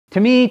To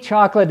me,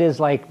 chocolate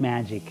is like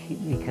magic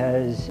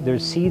because their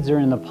seeds are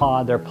in the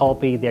pod, they're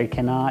pulpy, they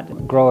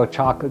cannot grow a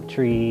chocolate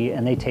tree,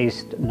 and they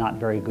taste not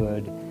very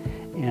good.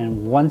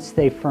 And once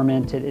they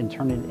ferment it and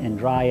turn it and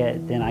dry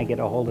it, then I get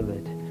a hold of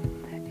it.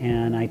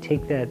 And I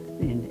take that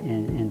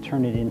and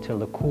turn it into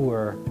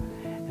liqueur.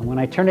 And when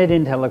I turn it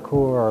into liqueur,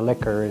 or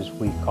liquor as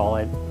we call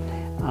it,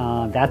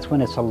 that's when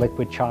it's a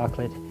liquid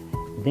chocolate.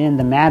 Then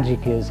the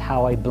magic is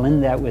how I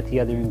blend that with the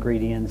other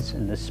ingredients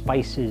and the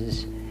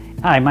spices.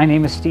 Hi, my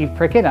name is Steve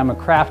Prickett. I'm a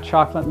craft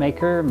chocolate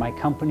maker. My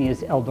company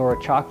is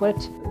Eldora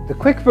Chocolate. The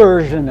quick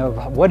version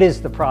of what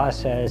is the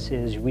process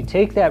is we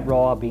take that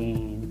raw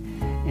bean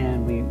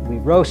and we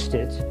roast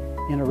it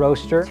in a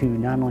roaster to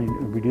not only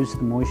reduce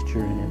the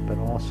moisture in it, but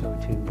also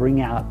to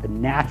bring out the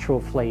natural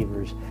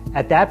flavors.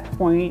 At that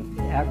point,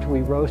 after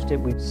we roast it,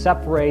 we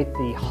separate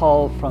the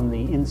hull from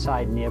the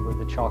inside nib or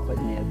the chocolate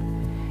nib.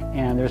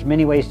 And there's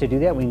many ways to do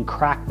that. We can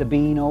crack the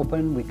bean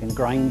open, we can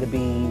grind the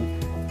bean,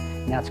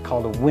 and that's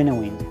called a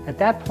winnowing. At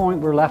that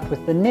point, we're left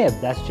with the nib.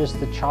 That's just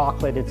the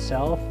chocolate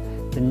itself.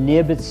 The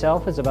nib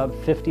itself is about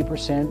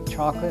 50%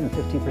 chocolate and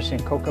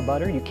 50% cocoa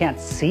butter. You can't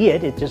see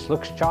it, it just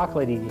looks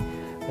chocolatey.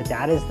 But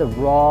that is the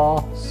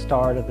raw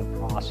start of the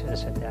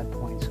process at that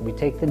point. So we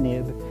take the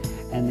nib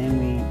and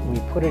then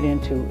we put it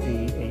into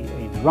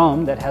a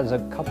drum that has a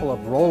couple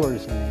of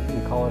rollers in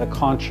it. We call it a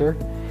concher,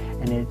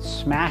 and it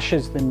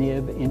smashes the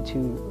nib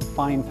into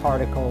fine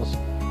particles.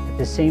 At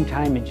the same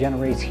time, it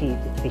generates heat.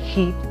 The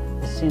heat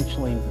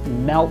essentially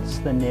melts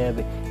the nib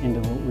into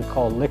what we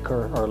call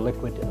liquor or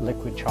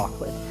liquid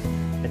chocolate.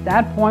 At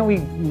that point, we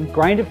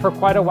grind it for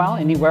quite a while,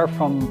 anywhere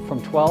from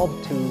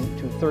 12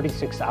 to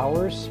 36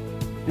 hours.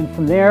 And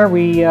from there,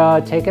 we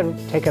take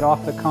it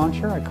off the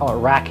concher. I call it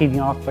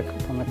racking off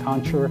from the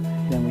concher.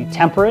 Then we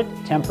temper it.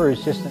 Temper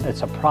is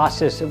it's a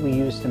process that we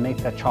use to make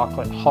that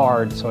chocolate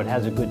hard so it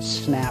has a good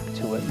snap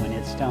to it when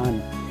it's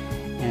done.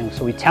 And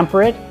so we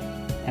temper it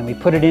and we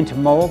put it into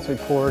molds. We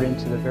pour it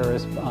into the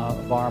various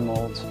bar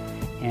molds.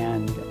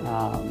 And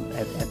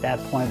at that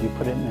point, we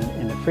put it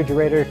in the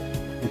refrigerator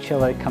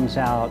until it comes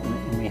out,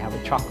 and we have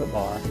a chocolate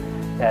bar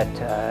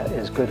that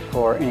is good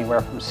for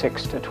anywhere from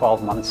 6 to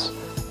 12 months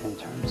in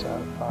terms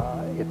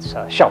of its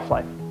shelf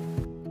life.